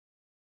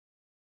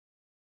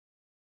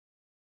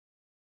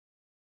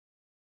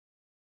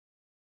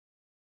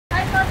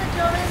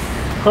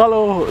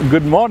Hello,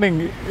 good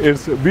morning.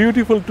 It's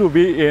beautiful to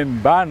be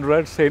in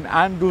Banred, St.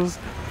 Andrews,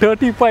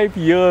 35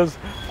 years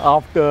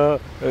after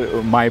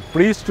my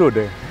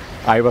priesthood.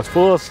 I was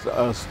first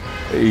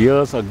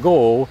years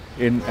ago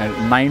in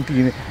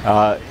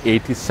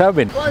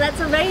 1987. Well, that's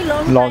a very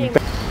long time.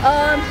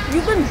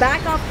 You've been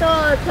back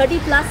after 30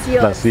 plus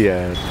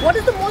years. What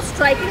is the most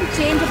striking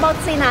change about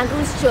St.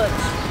 Andrew's Church?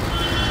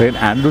 St.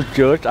 Andrew's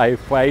Church, I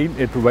find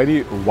it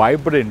very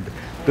vibrant.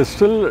 It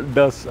still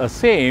does the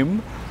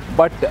same,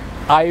 but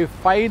I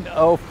find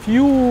a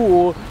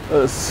few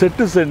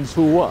citizens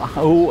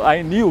who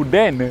I knew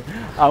then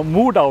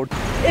moved out.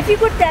 If you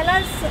could tell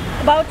us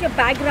about your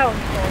background.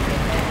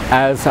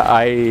 As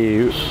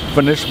I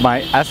finished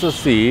my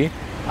SSC,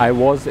 I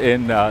was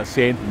in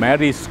St.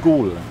 Mary's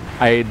School.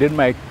 I did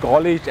my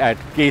college at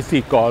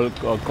KC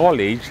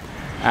College,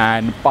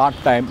 and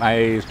part-time I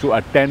used to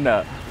attend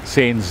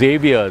St.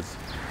 Xavier's.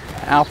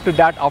 After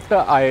that, after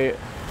I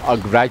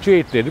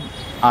graduated,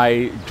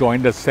 I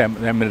joined the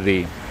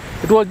seminary.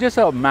 It was just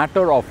a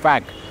matter of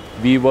fact.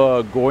 We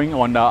were going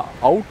on an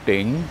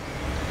outing,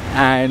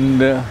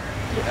 and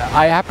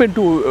I happened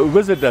to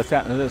visit the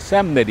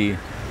seminary.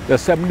 The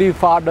seminary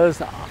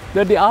fathers,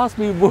 then they asked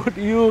me, would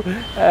you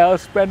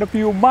spend a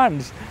few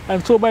months?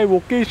 And so my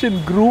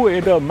vocation grew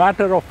in a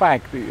matter of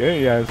fact.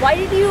 Yes. Why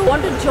did you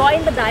want to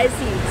join the diocese?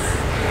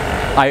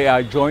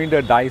 I joined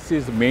the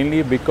diocese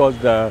mainly because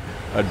the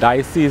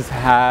diocese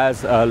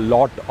has a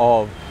lot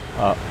of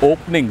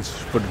openings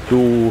to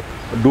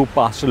do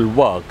pastoral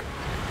work.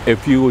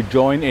 If you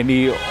join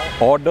any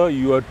order,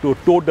 you have to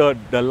toe the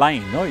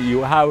line. No?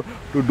 You have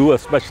to do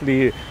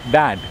especially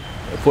that.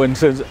 For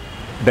instance,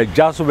 the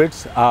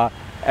Jesuits are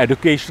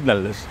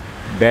educationalists.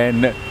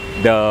 Then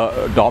the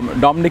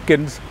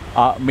Dominicans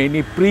are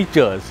mainly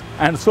preachers,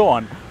 and so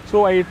on.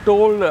 So I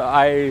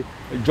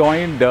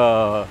joined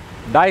the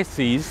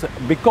diocese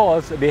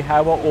because they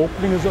have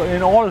openings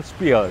in all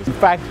spheres. In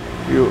fact,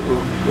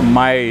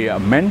 my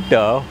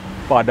mentor,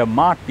 Father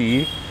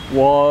Marty,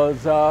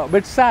 was a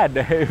bit sad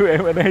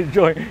when I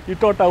joined. He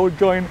thought I would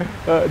join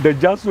the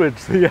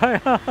Jesuits. It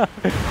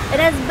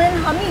has been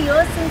how many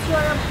years since you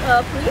are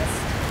a priest?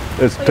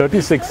 It's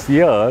 36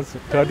 years.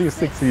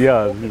 36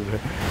 years. Okay.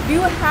 Do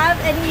you have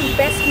any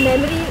best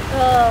memory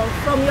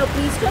from your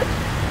priesthood?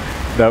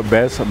 The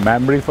best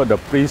memory for the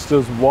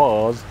priesthood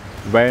was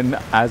when,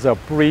 as a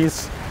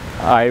priest,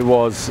 I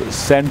was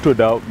sent to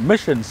the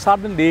mission.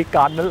 Suddenly,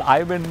 Cardinal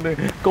Ivan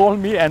called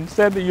me and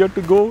said, you have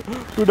to go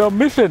to the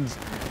missions.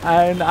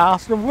 And I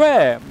asked him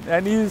where,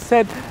 and he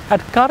said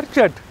at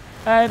Karchat.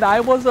 And I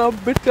was a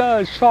bit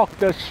shocked.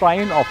 The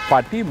shrine of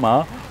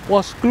Fatima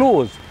was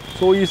closed.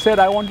 So he said,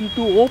 I want you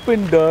to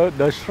open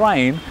the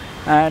shrine,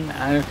 and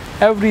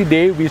every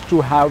day we used to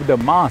have the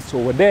mass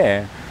over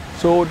there.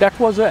 So that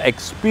was an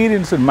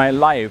experience in my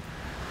life.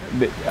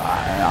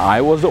 I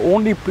was the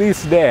only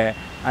priest there,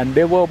 and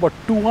there were about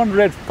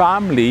 200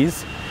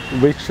 families,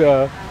 which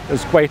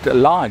is quite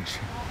large,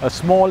 a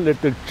small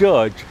little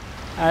church,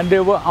 and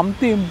there were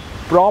umpteen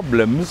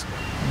problems,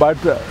 but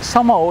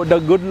somehow the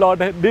good Lord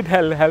did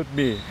help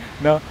me.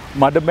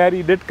 Mother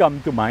Mary did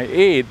come to my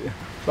aid.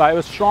 So I have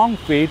a strong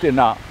faith in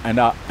our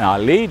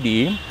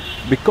Lady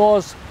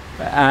because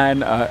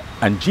and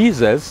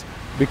Jesus,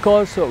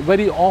 because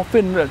very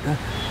often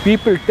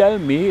people tell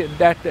me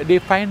that they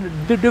find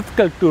it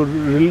difficult to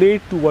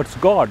relate towards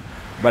God.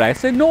 But I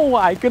say, no,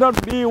 I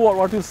cannot be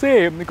what you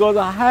say, because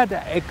I had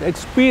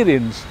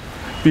experience.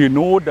 You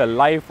know the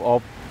life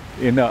of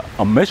in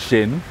a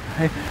mission,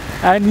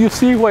 and you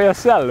see for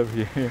yourself.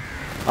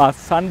 Our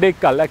Sunday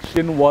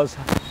collection was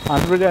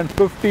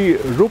 150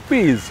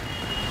 rupees.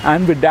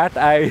 And with that,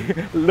 I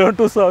learned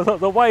to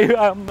survive.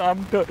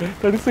 I'm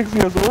 36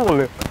 years old.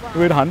 Wow.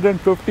 With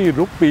 150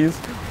 rupees,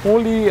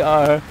 only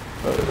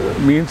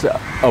means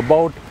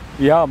about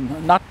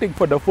nothing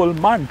for the full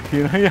month.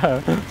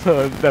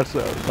 So that's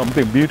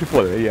something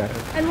beautiful.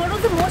 And what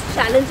was the most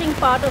challenging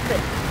part of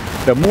it?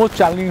 The most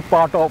challenging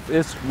part of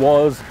it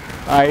was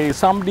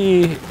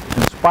somebody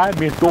inspired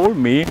me, told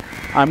me,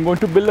 I'm going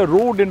to build a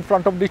road in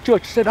front of the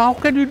church. I said, how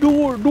can you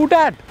do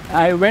that?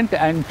 I went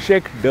and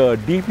checked the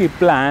DP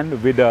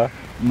plan with a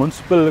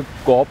municipal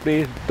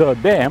cooperator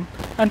there,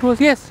 and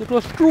it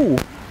was true.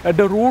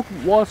 The road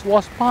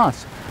was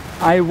passed.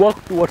 I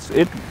worked towards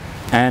it,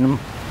 and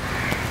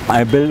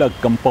I built a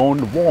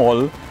compound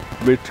wall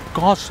which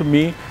cost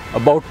me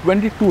about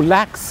 22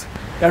 lakhs.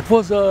 That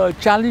was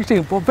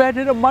challenging. From where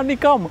did the money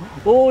come?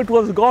 Oh, it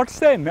was God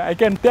sent. I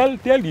can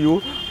tell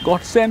you,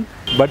 God sent.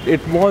 But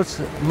it was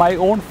my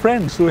own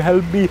friends who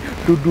helped me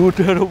to do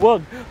the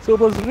work. So it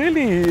was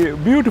really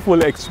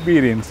beautiful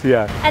experience.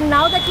 And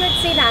now that you're at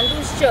St.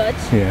 Andrew's Church,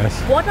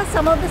 what are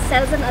some of the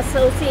cells and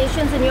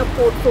associations in your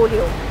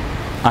portfolio?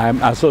 I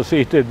am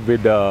associated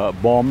with the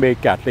Bombay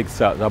Catholic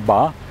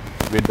Sabha,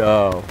 with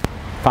the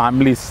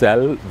family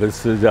cell.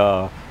 This is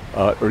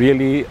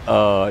really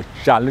a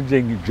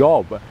challenging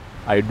job.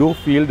 I do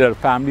feel that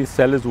family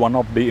cell is one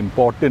of the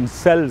important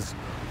cells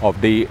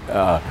of the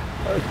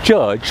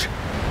church.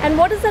 And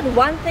what is that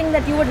one thing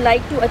that you would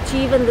like to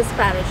achieve in this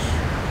parish?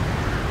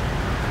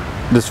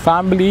 This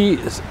family,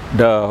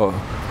 the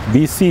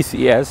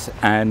VCCS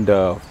and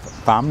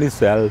family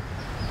cell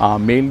are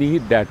mainly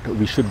that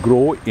we should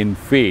grow in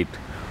faith.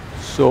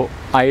 So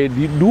I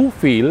do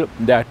feel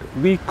that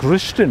we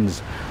Christians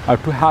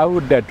have to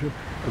have that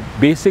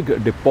basic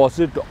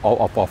deposit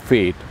of our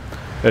faith.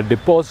 The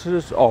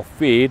deposit of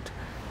faith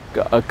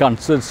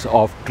consists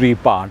of three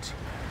parts.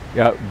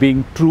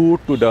 Being true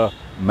to the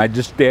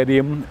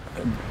magisterium,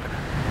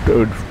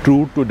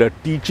 true to the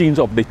teachings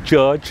of the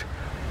church,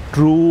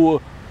 true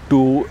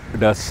to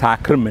the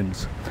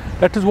sacraments.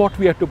 That is what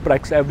we have to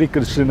practice, every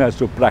Christian has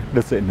to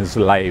practice in his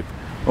life.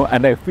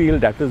 And I feel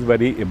that is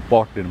very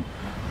important.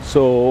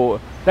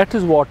 So that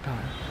is what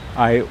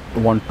I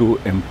want to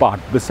impart.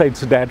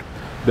 Besides that,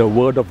 the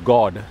Word of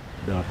God,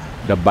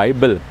 the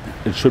Bible,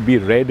 it should be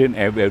read in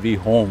every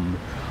home.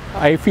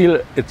 I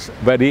feel it's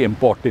very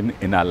important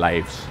in our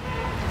lives.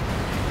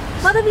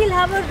 Father, we'll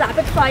have a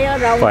rapid fire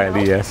round now.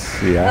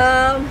 Yes,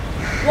 yeah.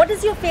 What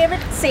is your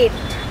favorite saint?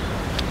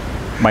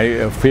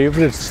 My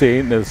favorite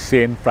saint is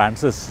Saint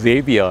Francis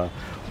Xavier,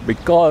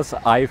 because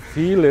I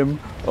feel him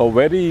a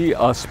very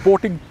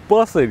sporting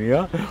person.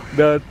 Yeah,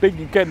 the thing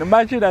you can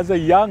imagine, as a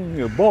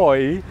young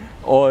boy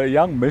or a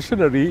young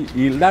missionary,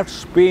 he left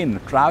Spain,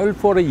 traveled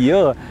for a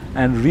year,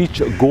 and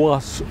reached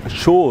Goa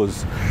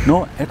shores.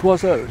 No, it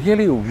was a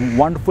really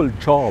wonderful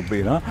job,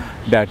 you know,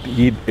 that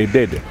he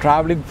did,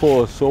 traveling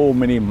for so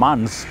many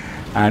months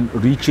and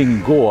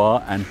reaching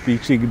Goa and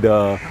preaching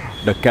the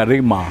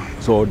Karima.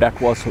 So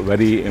that was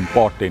very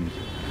important.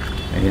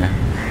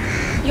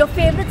 Yeah. Your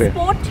favorite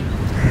sport?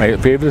 My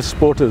favorite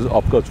sport is,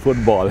 of course,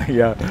 football.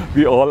 Yeah,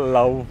 we all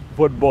love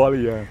football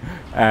here,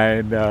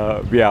 and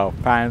we are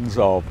fans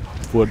of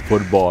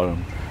football.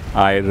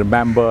 I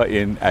remember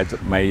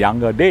as my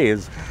younger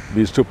days,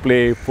 we used to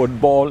play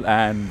football,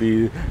 and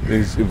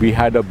we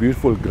had a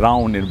beautiful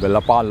ground in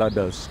Vile Parle,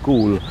 the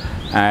school,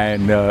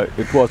 and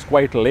it was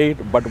quite late.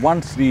 But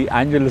once the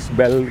Angelus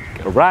bell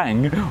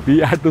rang, we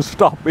had to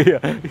stop here.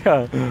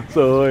 Yeah,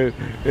 so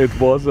it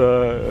was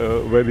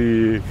a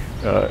very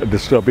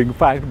disturbing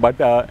fact. But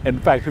in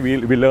fact, we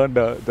learned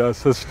the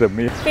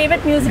system.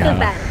 Favorite musical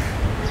band?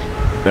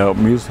 The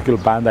musical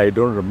band I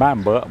don't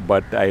remember,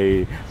 but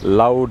I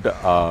loved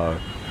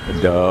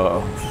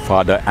the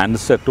Father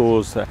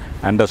Anicetos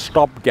and the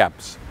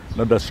Stopgaps.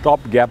 Now, the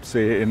Stopgaps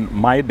in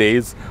my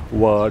days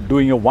were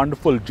doing a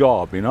wonderful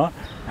job, you know.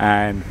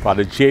 And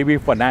Father J.B.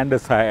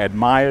 Fernandez, I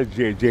admire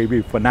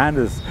J.B.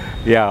 Fernandez.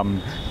 Yeah,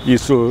 he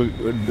used to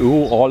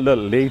do all the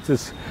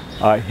latest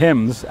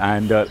hymns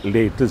and the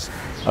latest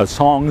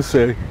songs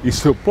he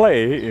used to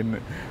play.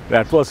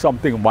 That was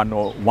something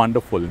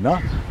wonderful, you know,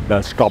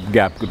 the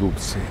Stopgap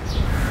groups.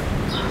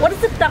 What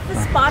is the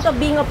toughest part of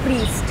being a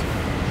priest?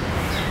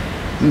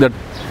 The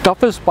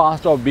toughest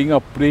part of being a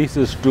priest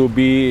is to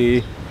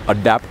be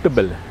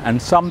adaptable,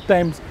 and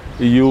sometimes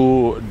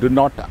you do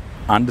not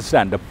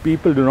understand, the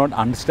people do not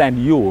understand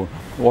you,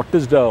 what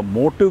is the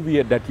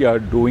motive that you are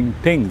doing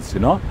things, you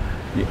know,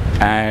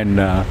 and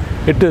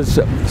it is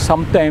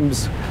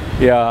sometimes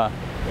a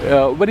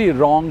very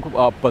wrong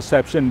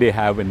perception they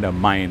have in their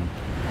mind.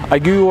 I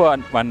give you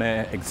one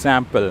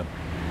example.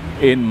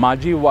 In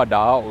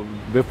Majivada,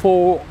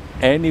 before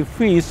any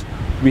feast,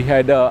 we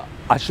had a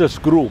ushers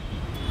group.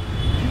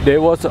 There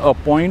was a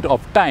point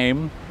of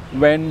time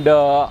when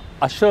the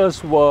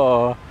ushers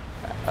were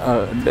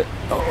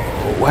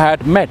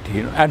had met,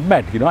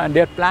 and they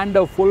had planned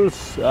a full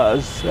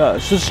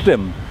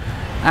system.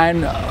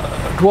 And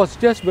it was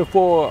just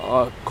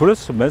before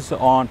Christmas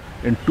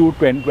in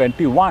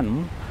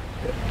 2021.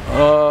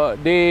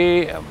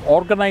 They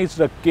organized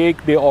the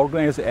cake, they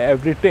organized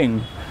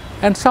everything,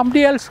 and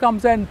somebody else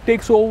comes and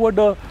takes over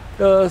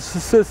the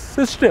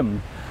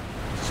system.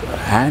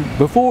 And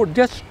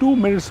just 2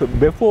 minutes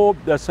before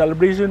the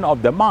celebration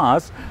of the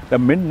Mass, the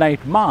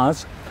midnight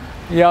Mass,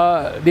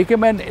 they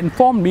came and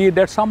informed me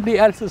that somebody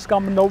else is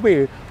coming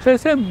away. So I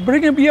said,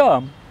 bring him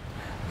here.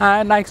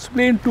 And I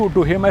explained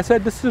to him, I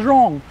said, this is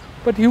wrong.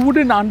 But he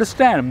wouldn't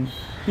understand.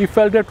 He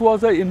felt that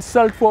was an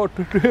insult for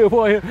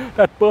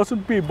that person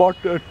to be brought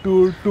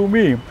to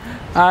me.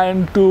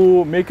 And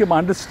to make him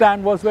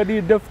understand was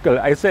very difficult.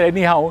 I said,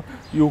 anyhow,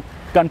 you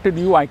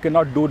continue, I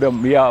cannot do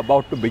we are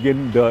about to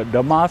begin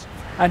the Mass.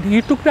 And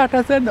he took that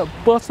as a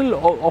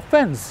personal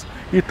offense.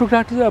 He took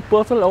that as a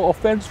personal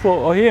offense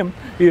for him.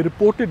 He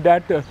reported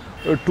that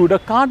to the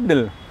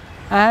Cardinal.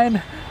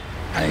 And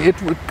it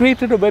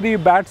created a very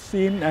bad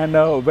scene and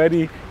a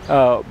very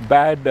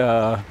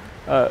bad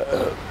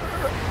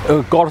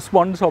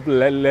correspondence of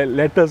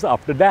letters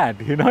after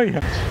that, you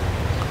know.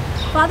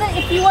 Father,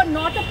 if you are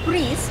not a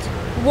priest,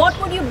 what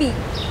would you be?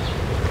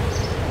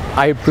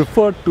 I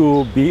prefer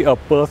to be a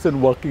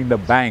person working in the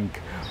bank,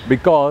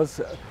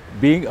 because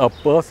being a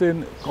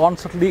person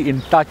constantly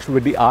in touch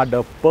with the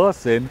other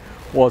person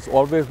was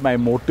always my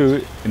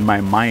motive in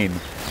my mind.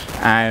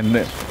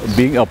 And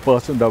being a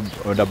person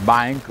in the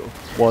bank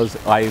was,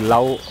 I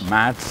love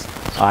maths,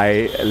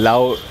 I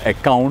love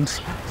accounts,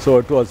 So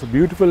it was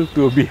beautiful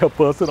to be a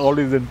person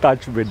always in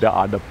touch with the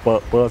other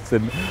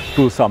person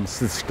through some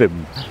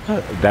system.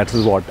 That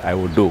is what I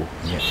would do.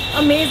 Yeah.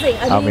 Amazing.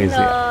 I mean,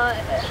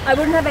 I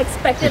wouldn't have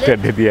expected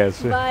it.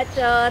 Yes. But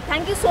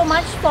thank you so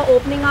much for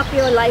opening up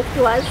your life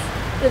to us,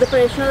 to the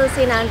parishioners of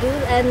St.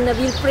 Andrews, and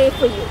we'll pray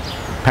for you.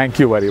 Thank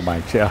you very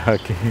much.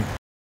 Okay.